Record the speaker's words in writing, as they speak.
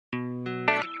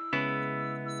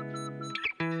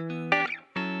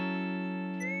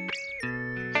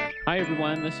Hi,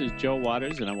 everyone. This is Joe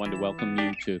Waters, and I wanted to welcome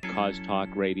you to Cause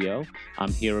Talk Radio.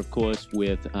 I'm here, of course,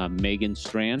 with Megan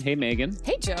Strand. Hey, Megan.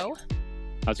 Hey, Joe.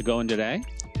 How's it going today?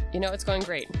 You know, it's going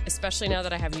great, especially now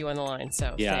that I have you on the line.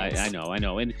 So yeah, thanks. I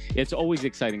know. And it's always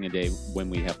exciting a day when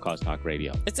we have Cause Talk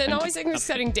Radio. It's always an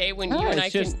exciting day when you and I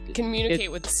can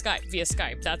communicate with Skype via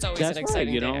Skype. That's always an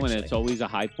exciting day, and it's always a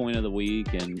high point of the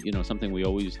week and, something we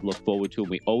always look forward to.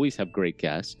 And we always have great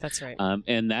guests. That's right.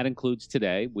 And that includes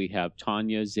today. We have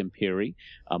Tanya Zimpiri,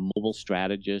 a mobile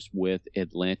strategist with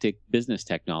Atlantic Business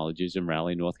Technologies in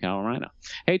Raleigh, North Carolina.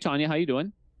 Hey, Tanya, how you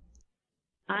doing?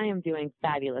 I am doing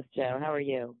fabulous, Joe. How are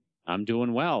you? I'm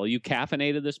doing well. Are you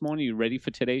caffeinated this morning? Are you ready for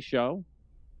today's show?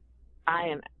 I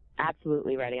am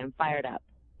absolutely ready. I'm fired up.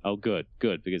 Oh, good,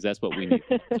 because that's what we need.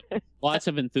 Lots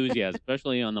of enthusiasm,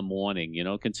 especially on the morning,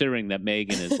 considering that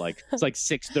Megan is it's like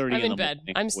 6:30 I'm in the bed.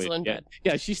 morning. I'm still in bed.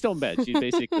 Yeah, she's still in bed. She's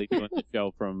basically doing the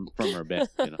show from her bed,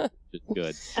 which is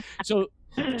good. So,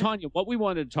 Tanya, what we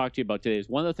wanted to talk to you about today is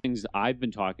one of the things I've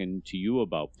been talking to you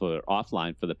about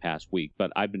offline for the past week,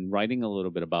 but I've been writing a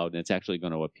little bit about, and it's actually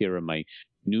going to appear in my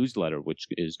newsletter, which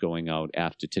is going out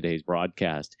after today's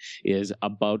broadcast, is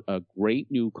about a great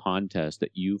new contest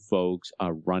that you folks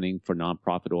are running for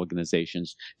nonprofit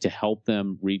organizations to help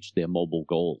them reach their mobile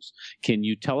goals. Can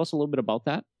you tell us a little bit about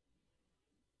that?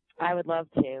 I would love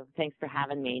to. Thanks for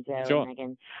having me, Joe Sure. and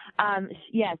Megan.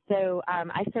 So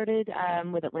I started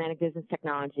with Atlantic Business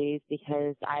Technologies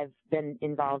because I've been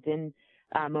involved in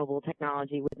mobile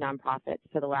technology with nonprofits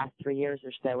for the last 3 years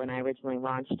or so when I originally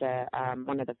launched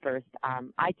one of the first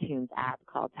iTunes app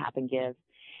called Tap and Give.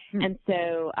 And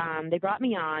so they brought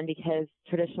me on because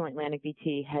traditional Atlantic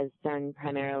BT has done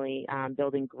primarily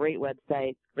building great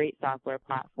websites, great software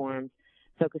platforms,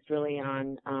 focused really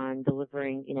on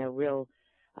delivering, real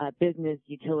business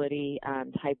utility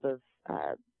type of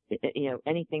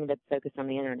anything that's focused on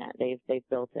the internet. They've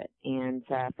built it, and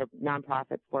for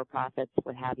nonprofits, for-profits,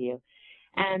 what have you.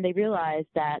 And they realized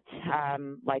that,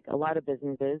 like a lot of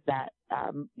businesses, that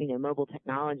mobile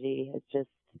technology has just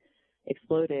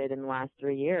exploded in the last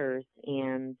 3 years,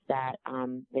 and that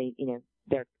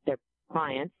their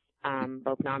clients,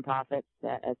 both nonprofits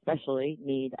especially,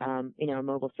 need a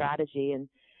mobile strategy,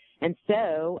 and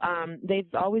so they've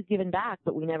always given back,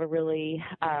 but we never really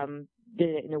did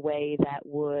it in a way that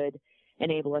would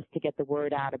enable us to get the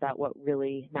word out about what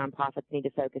really nonprofits need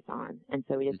to focus on. And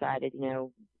so we decided,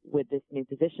 with this new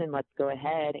position, let's go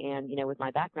ahead and, with my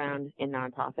background in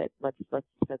nonprofits, let's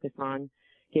focus on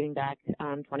giving back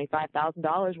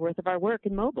 $25,000 worth of our work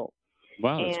in mobile.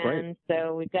 Wow, that's great. And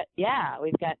so we've got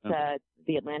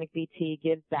the Atlantic BT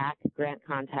Gives Back grant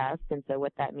contest. And so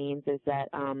what that means is that,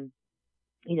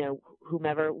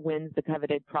 whomever wins the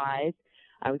coveted prize,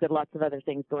 we've got lots of other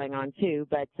things going on too,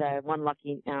 but one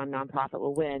lucky nonprofit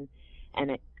will win,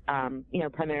 and it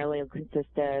primarily will consist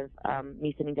of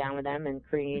me sitting down with them and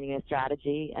creating a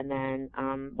strategy, and then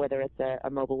whether it's a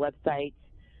mobile website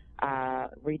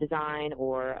redesign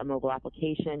or a mobile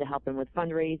application to help them with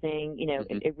fundraising,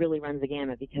 it really runs the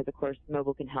gamut because, of course,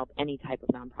 mobile can help any type of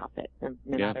nonprofit, no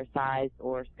matter size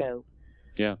or scope.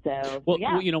 Yeah. So,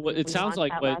 it sounds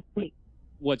like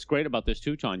what's great about this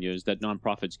too, Tanya, is that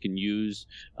nonprofits can use,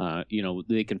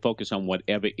 they can focus on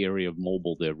whatever area of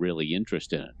mobile they're really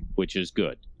interested in, which is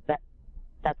good.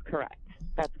 That's correct.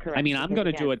 That's correct. I mean, I'm going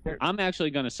to do it. I'm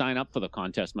actually going to sign up for the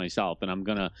contest myself, and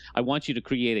I want you to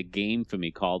create a game for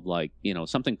me called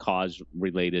something cause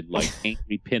related, like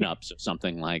angry pinups or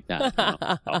something like that.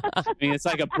 I mean, it's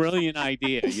like a brilliant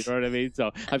idea. You know what I mean?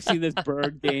 So I've seen this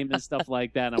bird game and stuff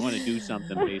like that, and I want to do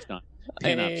something based on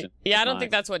pinups. I don't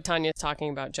think that's what Tanya's talking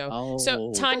about, Joe. Oh.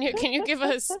 So Tanya, can you give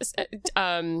us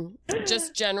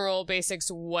just general basics?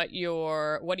 What are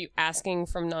you asking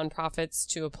from nonprofits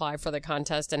to apply for the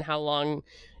contest, and how long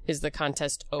is the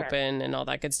contest open, and all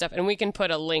that good stuff? And we can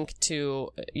put a link to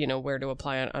where to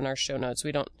apply on our show notes.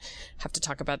 We don't have to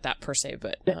talk about that per se,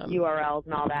 but the URLs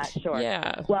and all that. Sure.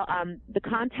 Yeah. Well, the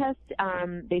contest,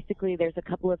 basically there's a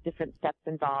couple of different steps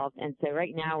involved, and so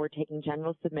right now we're taking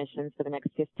general submissions for the next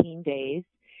 15 days.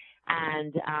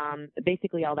 And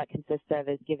basically all that consists of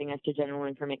is giving us your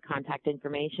general contact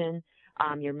information,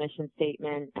 your mission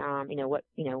statement, how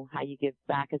you give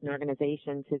back as an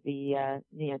organization to the,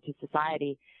 to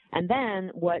society. And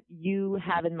then what you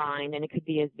have in mind, and it could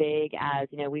be as vague as,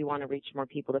 we want to reach more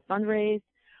people to fundraise,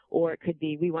 or it could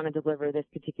be we want to deliver this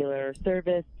particular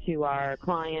service to our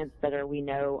clients that we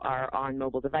know are on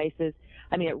mobile devices.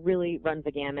 I mean, it really runs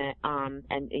the gamut,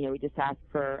 and we just ask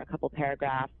for a couple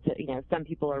paragraphs. Some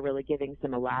people are really giving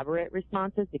some elaborate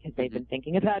responses because they've been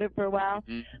thinking about it for a while,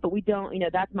 but we don't.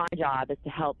 That's my job, is to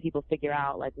help people figure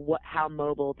out how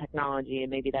mobile technology, and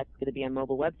maybe that's going to be a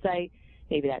mobile website,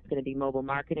 Maybe that's going to be mobile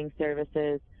marketing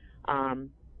services,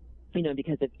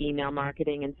 because of email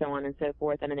marketing and so on and so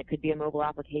forth. And then it could be a mobile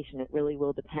application. It really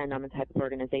will depend on the type of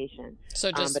organization.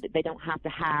 So but they don't have to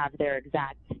have their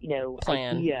exact,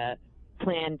 plan. idea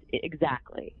planned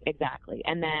exactly.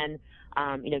 And then,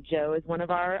 Joe is one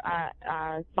of our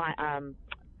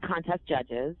contest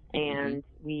judges, and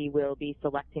we will be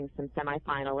selecting some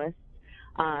semifinalists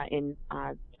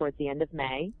towards the end of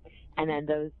May, and then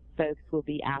those folks will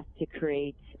be asked to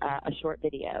create a short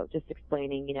video just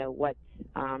explaining, what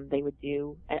they would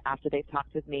do after they've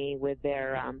talked with me with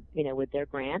their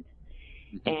grant.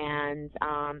 And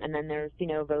then there's,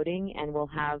 voting, and we'll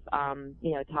have,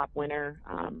 a top winner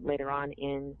later on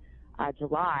in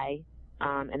July,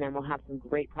 and then we'll have some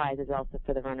great prizes also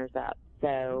for the runners-up.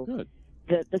 So Good.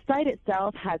 The site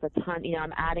itself has a ton.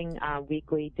 I'm adding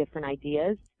weekly different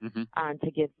ideas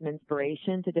to give some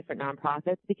inspiration to different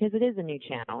nonprofits, because it is a new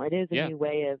channel. It is a new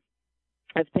way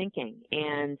of thinking,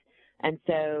 and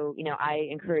so I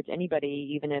encourage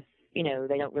anybody, even if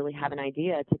they don't really have an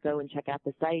idea, to go and check out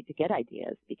the site to get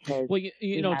ideas, because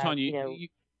Tanya,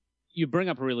 you bring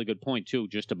up a really good point too,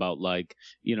 just about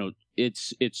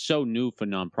it's so new for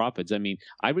nonprofits. I mean,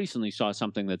 I recently saw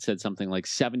something that said something like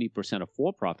 70% of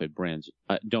for-profit brands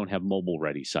don't have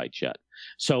mobile-ready sites yet.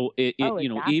 So exactly.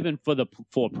 Even for the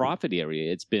for-profit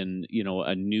area, it's been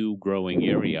a new growing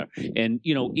area. And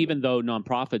even though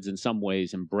nonprofits in some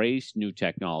ways embrace new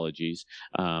technologies,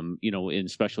 in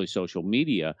especially social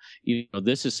media,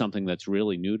 this is something that's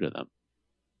really new to them.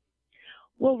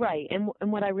 Well, right.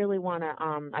 And what I really want to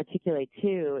articulate,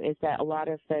 too, is that a lot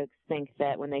of folks think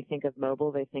that when they think of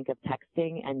mobile, they think of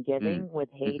texting and giving with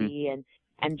Haiti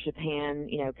and Japan,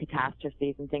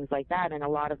 catastrophes and things like that. And a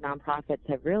lot of nonprofits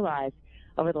have realized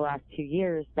over the last 2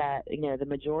 years that, the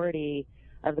majority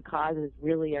of the causes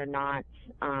really are not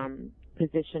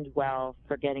positioned well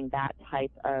for getting that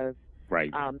type of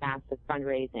massive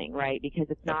fundraising, right? Because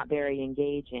it's not very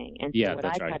engaging. And so what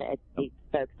I try to educate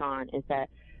folks on is that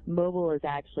mobile is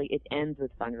actually, it ends with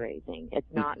fundraising. It's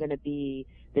not going to be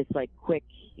this quick,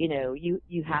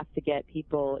 you have to get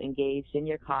people engaged in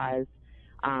your cause,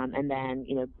 and then,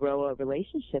 grow a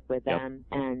relationship with them,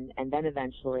 and then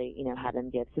eventually, have them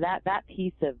give. So that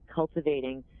piece of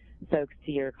cultivating folks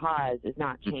to your cause is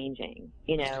not changing,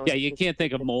 you can't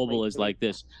think of mobile as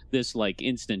this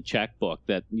instant checkbook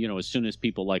that, as soon as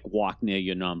people walk near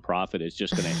your nonprofit, is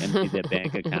just going to empty their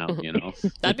bank account,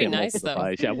 That'd be nice,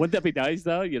 though. Yeah, wouldn't that be nice,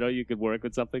 though? You could work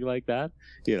with something like that,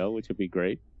 which would be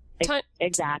great.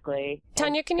 Exactly.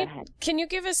 Tanya, can you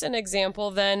give us an example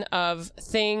then of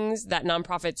things that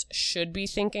nonprofits should be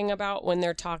thinking about when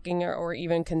they're talking or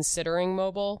even considering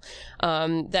mobile,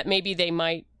 that maybe they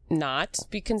might not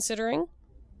be considering?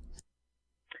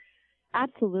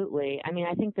 Absolutely. I mean,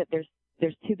 I think that there's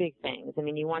two big things. I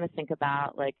mean, you want to think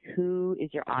about who is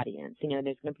your audience.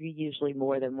 There's going to be usually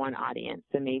more than one audience.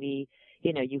 So maybe,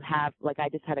 you have, I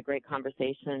just had a great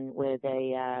conversation with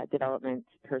a development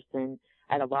person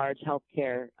at a large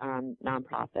healthcare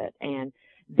nonprofit, and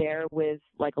they're with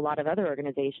a lot of other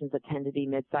organizations that tend to be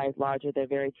mid-sized, larger. They're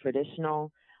very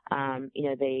traditional.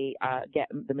 They get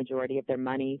the majority of their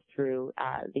money through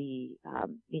the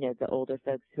older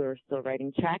folks who are still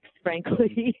writing checks,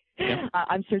 frankly. Yeah.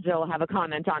 I'm sure Joe will have a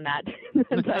comment on that.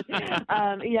 But,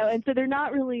 and so they're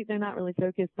not really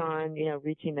focused on,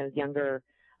 reaching those younger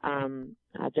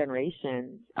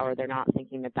generations, or they're not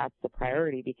thinking that that's the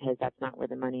priority, because that's not where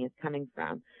the money is coming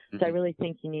from. Mm-hmm. So I really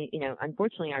think you need,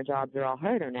 unfortunately our jobs are all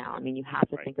harder now. I mean, you have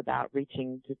to think about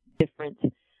reaching different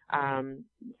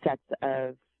sets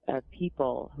of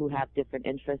people who have different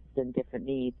interests and different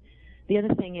needs. The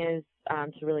other thing is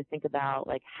to really think about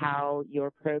how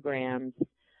your programs,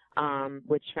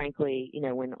 which frankly,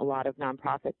 when a lot of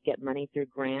nonprofits get money through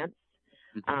grants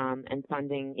and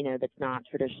funding, that's not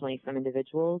traditionally from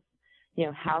individuals,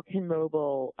 how can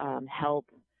mobile help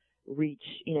reach,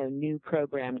 new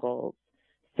program goals?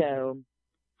 So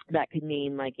that could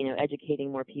mean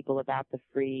educating more people about the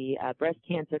free breast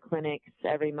cancer clinics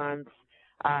every month,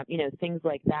 things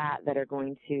like that are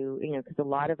going to, because a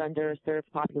lot of underserved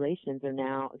populations are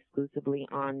now exclusively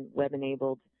on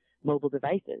web-enabled mobile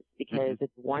devices, because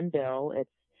it's one bill,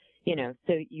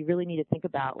 so you really need to think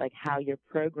about how your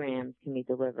programs can be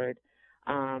delivered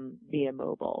via the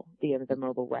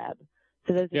mobile web.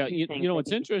 So those are two things.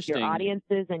 It's interesting. Your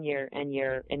audiences and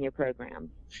your programs.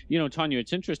 Tanya,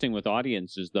 it's interesting with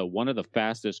audiences, though. One of the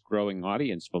fastest growing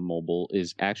audience for mobile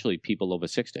is actually people over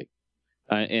 60.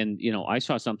 And I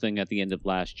saw something at the end of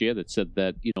last year that said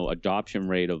that, adoption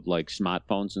rate of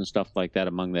smartphones and stuff like that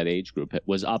among that age group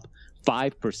was up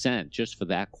 5% just for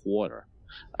that quarter.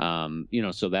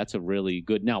 So that's a really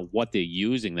good. Now, what they're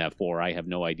using that for, I have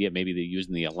no idea. Maybe they're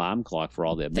using the alarm clock for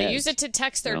all their meds. They use it to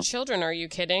text their children. Are you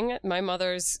kidding? My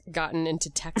mother's gotten into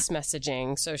text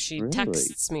messaging, so she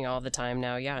texts me all the time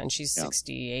now. Yeah, and she's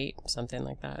 68, something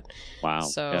like that. Wow.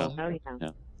 So,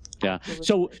 yeah.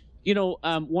 So,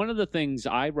 one of the things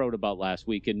I wrote about last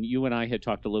week, and you and I had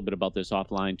talked a little bit about this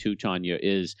offline too, Tanya,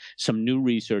 is some new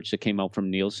research that came out from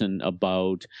Nielsen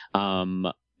about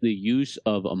the use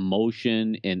of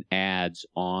emotion in ads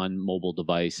on mobile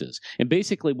devices. And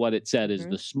basically what it said is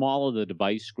the smaller the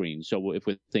device screen, so if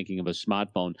we're thinking of a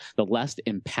smartphone, the less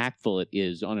impactful it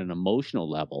is on an emotional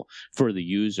level for the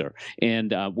user.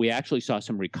 And we actually saw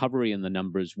some recovery in the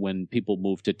numbers when people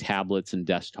moved to tablets and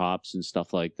desktops and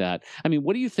stuff like that. I mean,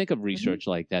 what do you think of research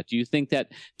like that? Do you think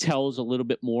that tells a little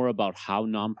bit more about how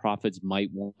nonprofits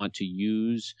might want to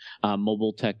use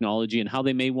mobile technology and how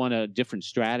they may want a different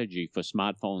strategy for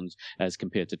smartphones as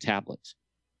compared to tablets?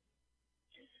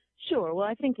 Sure. Well,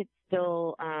 I think it's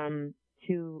still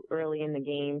too early in the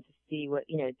game to see what,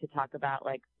 to talk about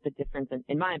like the difference,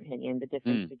 in my opinion, the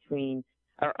difference between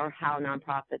or how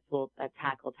nonprofits will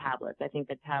tackle tablets. I think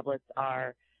that tablets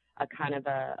are a kind of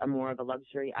a more of a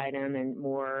luxury item and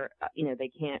more,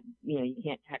 they can't, you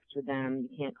can't text with them,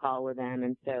 you can't call with them.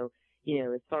 And so,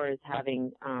 as far as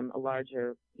having a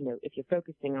larger, if you're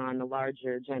focusing on the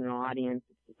larger general audience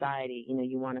of society,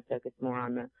 you want to focus more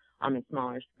on the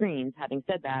smaller screens. Having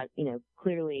said that,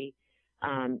 clearly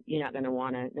you're not going to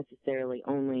want to necessarily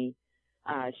only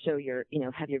show your,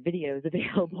 have your videos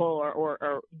available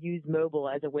or use mobile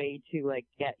as a way to like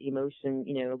get emotion,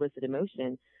 elicit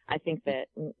emotion. I think that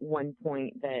one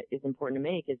point that is important to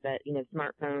make is that,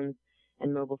 smartphones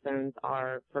and mobile phones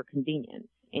are for convenience.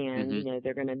 And,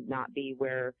 they're going to not be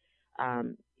where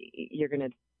you're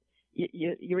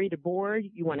either bored,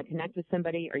 you want to connect with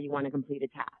somebody, or you want to complete a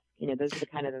task. Those are the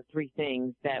kind of the three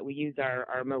things that we use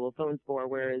our mobile phones for,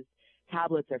 whereas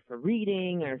tablets are for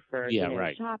reading or for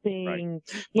shopping. Right.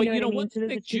 But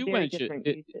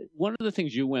one of the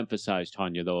things you emphasized,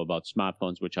 Tanya, though, about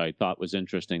smartphones, which I thought was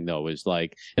interesting, though, is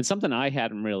like, and something I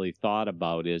hadn't really thought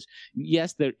about is,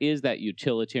 yes, there is that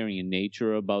utilitarian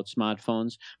nature about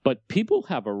smartphones, but people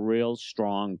have a real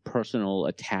strong personal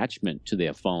attachment to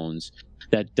their phones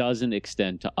that doesn't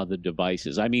extend to other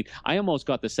devices. I mean, I almost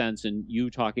got the sense in you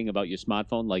talking about your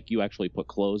smartphone, like you actually put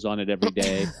clothes on it every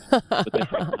day.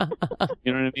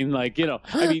 You know what I mean? Like, you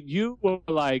were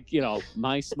like, I love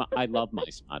my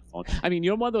smartphone. I mean,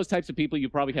 you're one of those types of people, you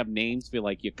probably have names for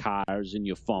like your cars and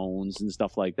your phones and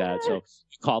stuff like that. So you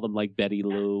call them like Betty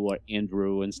Lou or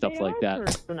Andrew and stuff like that.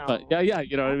 Personal. But yeah,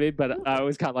 you know what I mean? But I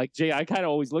always kind of like, Jay, I kind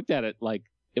of always looked at it like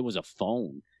it was a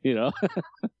phone, I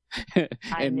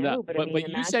know, but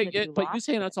you say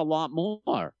that's a lot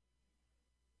more.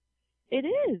 It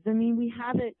is. I mean, we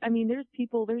have it. I mean, there's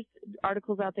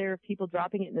articles out there of people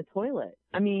dropping it in the toilet.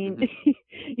 I mean,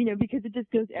 because it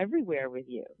just goes everywhere with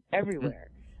you,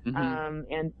 everywhere.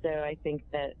 And so I think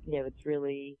that, it's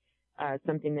really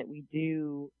something that we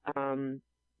do.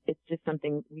 It's just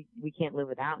something we can't live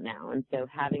without now. And so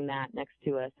having that next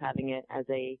to us, having it as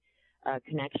a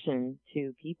connection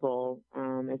to people,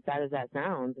 as sad as that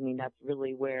sounds, I mean, that's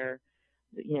really where,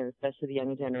 especially the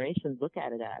younger generations look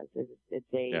at it as. It's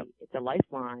a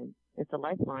lifeline. It's a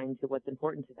lifeline to what's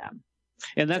important to them.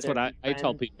 And that's what I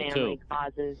tell people family, too.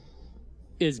 Causes.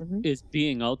 Is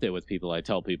being out there with people. I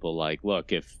tell people, like,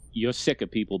 look, if you're sick of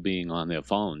people being on their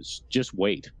phones, just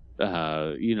wait.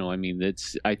 I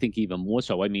think even more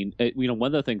so. I mean, one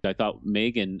of the things I thought,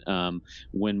 Megan,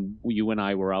 when you and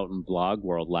I were out in Blog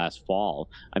World last fall,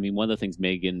 I mean, one of the things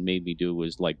Megan made me do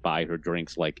was like buy her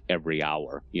drinks like every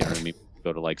hour. You know what I mean?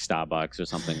 Go to like Starbucks or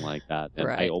something like that. And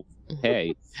I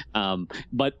pay.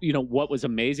 But what was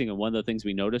amazing, and one of the things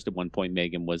we noticed at one point,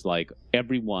 Megan, was like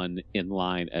everyone in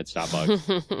line at Starbucks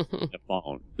on their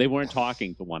phone. They weren't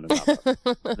talking to one another.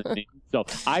 So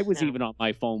I was even on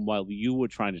my phone while you were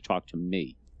trying to talk to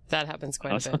me. That happens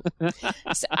quite a bit.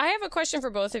 So I have a question for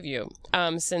both of you,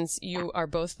 since you are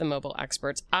both the mobile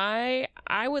experts. I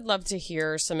would love to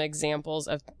hear some examples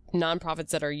of nonprofits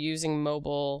that are using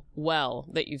mobile well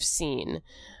that you've seen.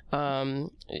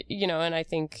 And I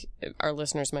think our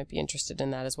listeners might be interested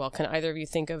in that as well. Can either of you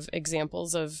think of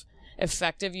examples of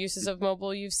effective uses of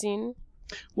mobile you've seen?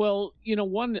 Well,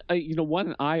 one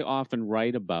I often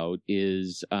write about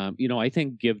is, I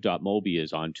think Give.Mobi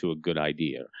is onto a good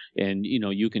idea. And,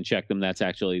 you can check them. That's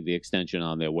actually the extension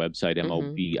on their website,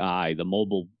 MOBI, the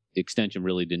Mobile extension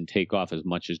really didn't take off as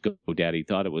much as GoDaddy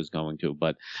thought it was going to,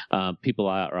 but people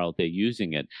are out there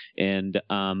using it. And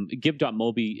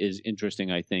Give.Mobi is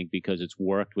interesting, I think, because it's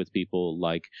worked with people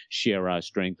like Share Our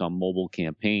Strength on mobile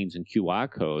campaigns and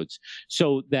QR codes,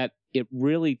 so that it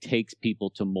really takes people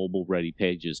to mobile-ready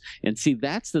pages. And see,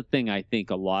 that's the thing I think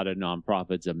a lot of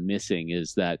nonprofits are missing,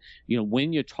 is that,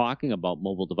 when you're talking about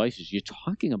mobile devices, you're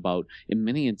talking about, in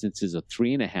many instances, a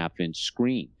 3.5-inch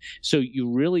screen. So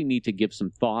you really need to give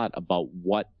some thought about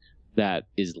what that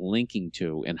is linking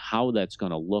to and how that's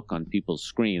going to look on people's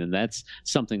screen. And that's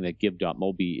something that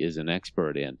Give.Mobi is an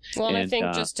expert in. Well, and I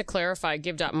think just to clarify,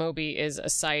 Give.Mobi is a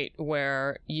site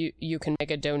where you can make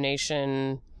a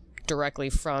donation directly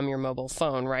from your mobile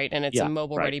phone, right? And it's a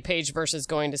mobile-ready page versus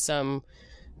going to some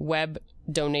web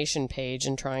donation page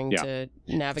and trying to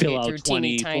navigate through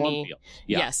teeny tiny.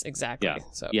 Yes, exactly.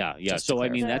 Yeah. So I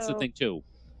mean, that's the thing too.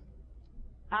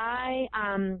 I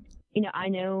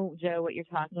know, Joe, what you're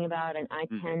talking about, and I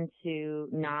tend to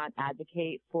not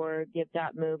advocate for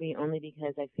Give.Mobi only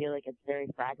because I feel like it's very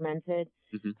fragmented,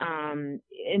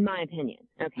 in my opinion.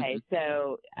 Okay,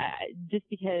 so just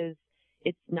because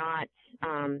it's not,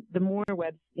 the more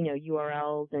web,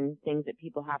 URLs and things that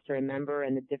people have to remember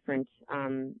and the different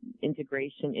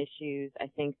integration issues, I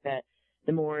think that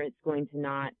the more it's going to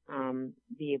not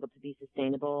be able to be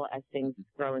sustainable as things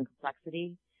grow in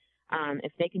complexity.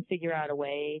 If they can figure out a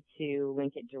way to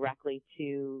link it directly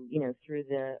to, through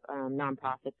the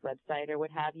nonprofit's website or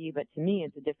what have you, but to me,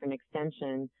 it's a different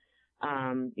extension,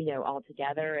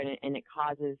 altogether, and it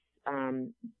causes,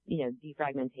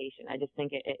 defragmentation. I just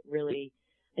think it really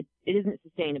isn't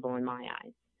sustainable in my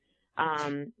eyes.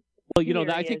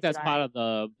 Well, I think that's part of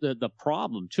the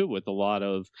problem too with a lot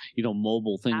of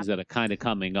mobile things that are kind of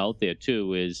coming out there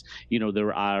too. Is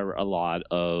there are a lot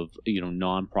of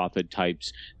nonprofit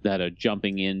types that are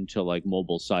jumping into like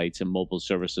mobile sites and mobile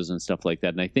services and stuff like that.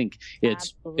 And I think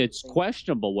it's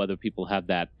questionable whether people have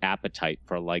that appetite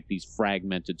for like these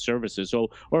fragmented services.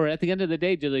 Or at the end of the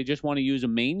day, do they just want to use a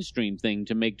mainstream thing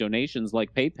to make donations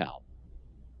like PayPal?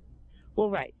 Well,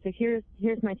 right. So here's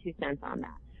my 2 cents on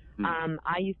that.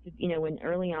 I used to, when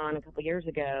early on, a couple years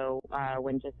ago,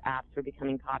 when just apps were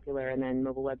becoming popular and then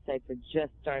mobile websites were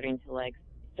just starting to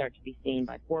start to be seen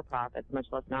by for-profits, much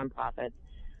less nonprofits,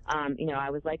 I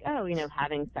was like,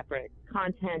 having separate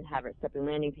content, having separate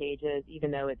landing pages,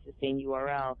 even though it's the same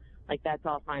URL, that's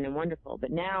all fine and wonderful.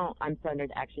 But now I'm starting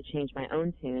to actually change my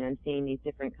own tune. I'm seeing these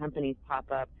different companies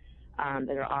pop up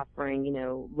that are offering,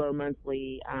 low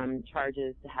monthly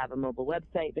charges to have a mobile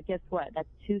website. But guess what? That's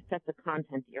 2 sets of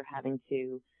content that you're having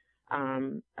to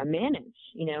manage,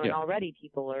 and already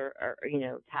people are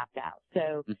tapped out.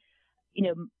 So,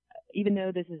 even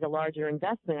though this is a larger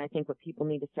investment, I think what people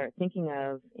need to start thinking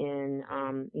of in,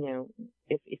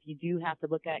 if you do have to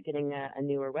look at getting a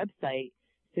newer website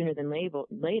sooner than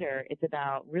later, it's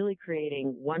about really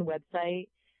creating one website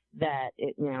that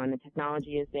and the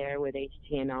technology is there with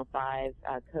HTML5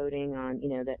 coding on,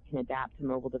 that can adapt to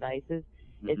mobile devices,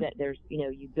 is that there's,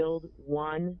 you build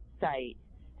one site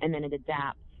and then it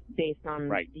adapts based on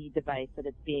the device that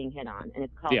it's being hit on. And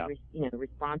it's called,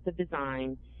 responsive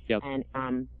design. And,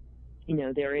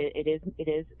 it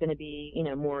is going to be,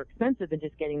 more expensive than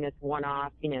just getting this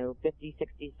one-off, $50,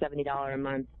 $60, $70 a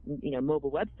month,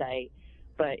 mobile website,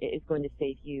 but it is going to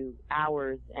save you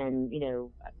hours and,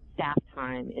 staff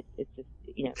time. It's just,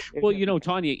 Well,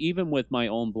 Tanya, even with my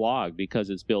own blog, because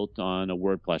it's built on a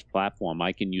WordPress platform,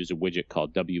 I can use a widget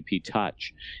called WP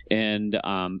Touch. And,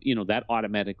 that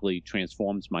automatically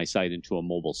transforms my site into a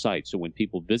mobile site. So when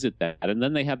people visit that, and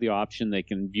then they have the option, they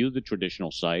can view the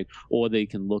traditional site or they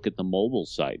can look at the mobile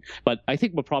site. But I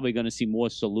think we're probably going to see more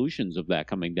solutions of that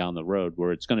coming down the road,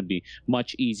 where it's going to be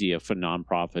much easier for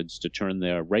nonprofits to turn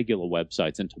their regular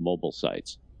websites into mobile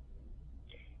sites.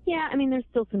 Yeah, I mean, there's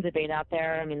still some debate out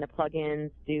there. I mean, the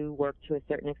plugins do work to a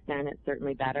certain extent. It's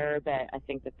certainly better, but I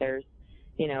think that there's,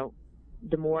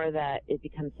 the more that it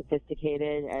becomes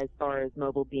sophisticated as far as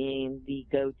mobile being the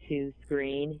go-to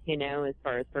screen, as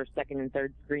far as first, second, and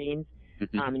third screens,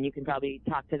 and you can probably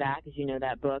talk to that because you know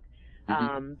that book. But,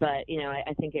 I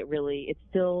think it's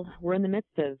still, we're in the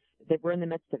midst of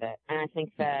it. And I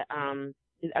think that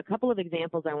a couple of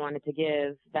examples I wanted to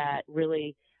give that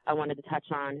really I wanted to touch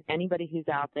on. Anybody who's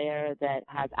out there that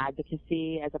has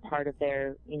advocacy as a part of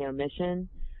their, mission,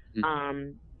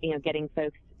 getting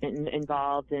folks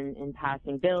involved in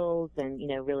passing bills and,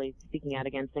 really speaking out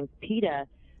against things. PETA,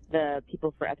 the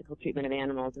People for Ethical Treatment of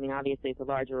Animals, I mean, obviously it's a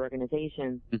larger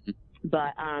organization,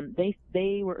 but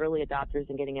they were early adopters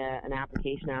in getting an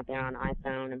application out there on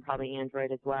iPhone and probably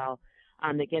Android as well,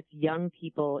 that gets young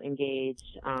people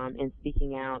engaged in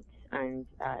speaking out and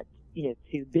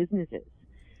to businesses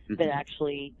that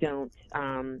actually don't,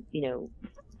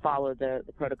 follow the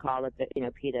protocol that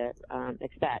PETA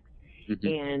expects.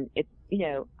 And it's,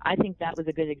 I think that was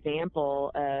a good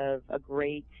example of a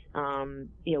great,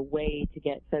 way to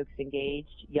get folks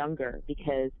engaged younger,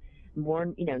 because more,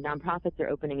 nonprofits are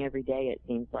opening every day, it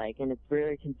seems like, and it's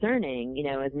really concerning,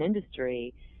 as an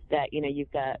industry that,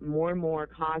 you've got more and more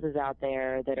causes out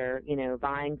there that are,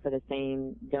 vying for the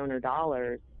same donor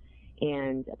dollars.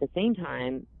 And at the same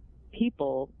time,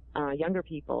 people, younger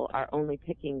people are only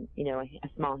picking, a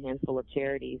small handful of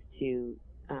charities to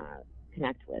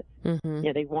connect with.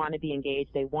 They want to be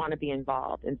engaged. They want to be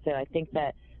involved. And so I think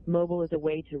that mobile is a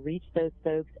way to reach those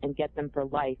folks and get them for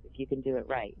life if you can do it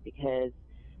right. Because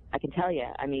I can tell you,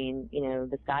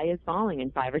 the sky is falling in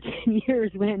 5 or 10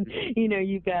 years when,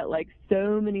 you've got like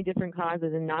so many different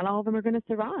causes and not all of them are going to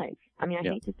survive. I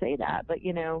hate to say that, but,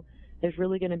 there's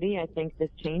really going to be, I think, this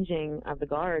changing of the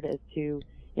guard as to,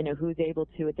 who's able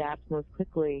to adapt most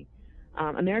quickly.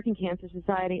 American Cancer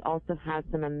Society also has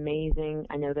some amazing,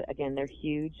 I know that, again, they're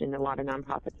huge, and a lot of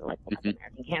nonprofits are like, well, that's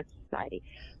American Cancer Society.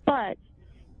 But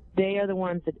they are the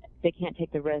ones that they can't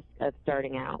take the risk of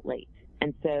starting out late.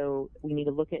 And so we need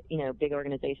to look at, big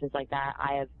organizations like that.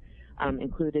 I have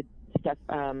included stuff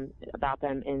about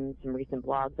them in some recent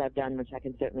blogs I've done, which I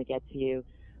can certainly get to you.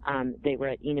 They were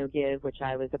at EnoGive, which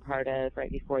I was a part of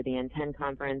right before the N10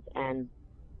 conference, and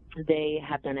they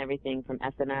have done everything from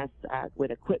SMS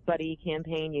with a Quit Buddy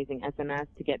campaign, using SMS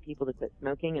to get people to quit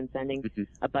smoking and sending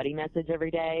a buddy message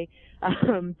every day,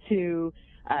 to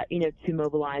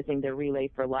mobilizing their Relay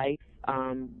for Life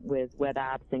with web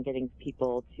apps and getting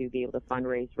people to be able to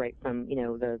fundraise right from,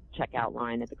 the checkout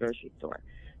line at the grocery store.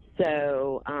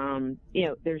 So,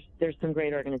 there's some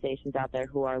great organizations out there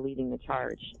who are leading the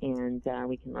charge, and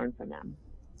we can learn from them.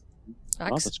 Oh,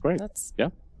 that's great.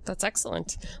 That's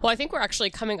excellent. Well, I think we're actually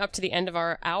coming up to the end of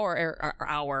our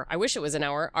hour. I wish it was an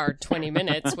hour, our 20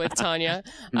 minutes with Tanya.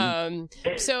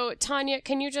 So, Tanya,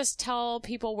 can you just tell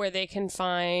people where they can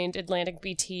find Atlantic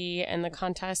BT and the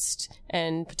contest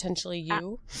and potentially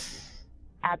you?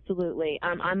 Absolutely.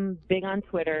 I'm big on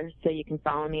Twitter, so you can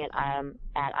follow me at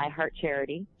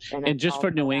iHeartCharity. And just for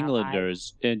New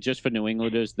Englanders,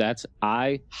 that's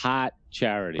I Heart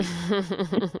Charity.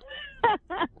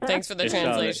 Thanks for the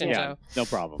translation, Joe. No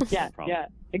problem. Yeah, no problem. Yeah,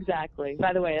 exactly.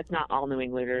 By the way, it's not all New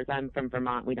Englanders. I'm from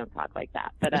Vermont. We don't talk like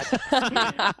that. But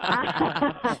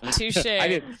touche.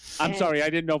 I'm sorry. I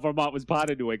didn't know Vermont was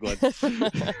part of New England.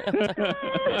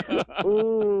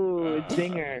 Ooh,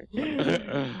 zinger.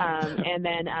 And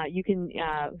then you can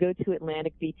go to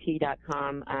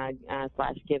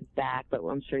atlanticbt.com/givesback, but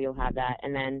I'm sure you'll have that.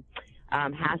 And then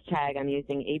hashtag I'm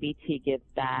using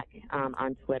ABTGivesback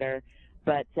on Twitter.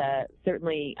 But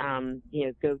certainly,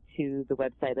 go to the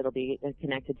website that'll be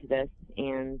connected to this,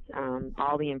 and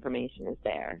all the information is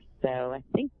there. So I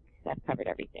think I've covered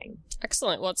everything.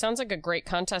 Excellent. Well, it sounds like a great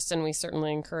contest, and we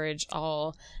certainly encourage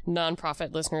all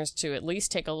nonprofit listeners to at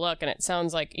least take a look. And it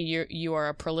sounds like you are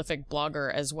a prolific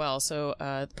blogger as well, so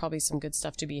probably some good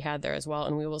stuff to be had there as well.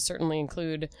 And we will certainly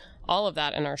include all of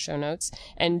that in our show notes.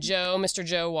 And Joe, Mr.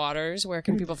 Joe Waters, where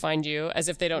can people find you? As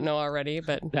if they don't know already,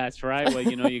 but that's right. Well,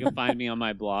 you can find me on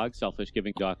my blog,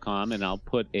 selfishgiving.com, and I'll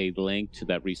put a link to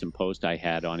that recent post I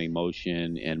had on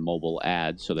emotion and mobile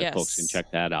ads so that folks can check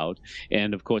that out.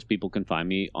 And of course, people can find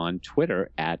me on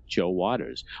Twitter at Joe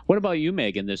Waters. What about you,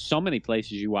 Megan? There's so many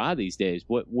places you are these days.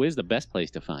 Where's the best place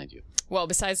to find you? Well,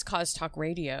 besides Cause Talk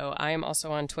Radio, I am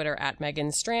also on Twitter at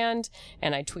Megan Strand,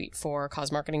 and I tweet for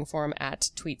Cause Marketing Forum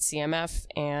at TweetCMF,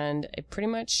 and I pretty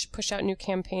much push out new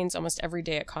campaigns almost every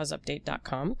day at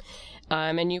causeupdate.com.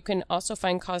 And you can also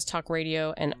find Cause Talk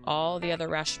Radio and all the other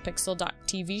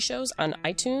RashPixel.tv shows on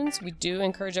iTunes. We do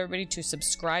encourage everybody to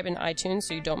subscribe in iTunes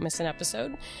so you don't miss an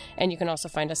episode. And you can also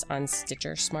find us on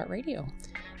Stitcher Smart Radio.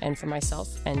 And for myself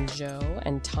and Joe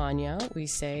and Tanya, we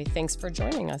say thanks for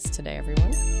joining us today,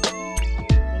 everyone.